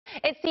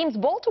It seems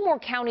Baltimore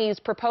County's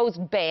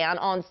proposed ban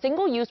on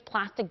single-use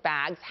plastic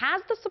bags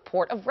has the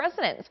support of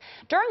residents.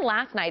 During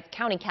last night's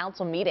county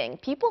council meeting,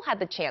 people had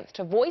the chance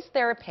to voice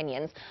their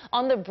opinions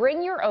on the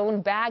Bring Your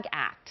Own Bag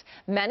Act.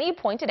 Many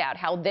pointed out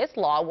how this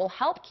law will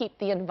help keep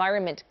the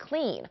environment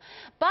clean.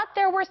 But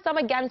there were some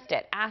against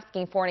it,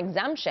 asking for an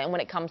exemption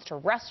when it comes to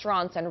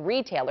restaurants and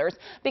retailers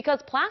because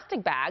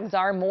plastic bags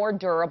are more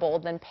durable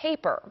than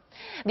paper.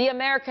 The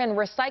American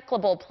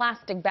Recyclable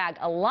Plastic Bag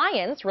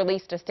Alliance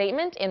released a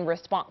statement in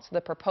response to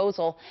the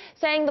proposal,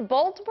 saying the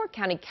Baltimore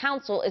County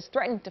Council is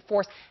threatening to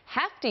force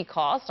hefty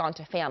costs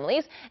onto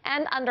families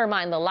and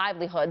undermine the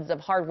livelihoods of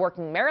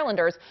hardworking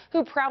Marylanders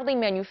who proudly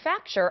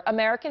manufacture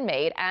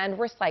American-made and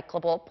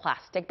recyclable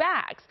plastic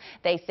bags.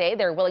 They say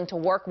they're willing to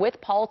work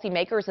with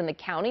policymakers in the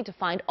county to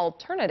find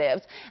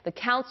alternatives. The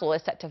council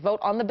is set to vote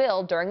on the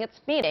bill during its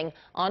meeting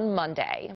on Monday.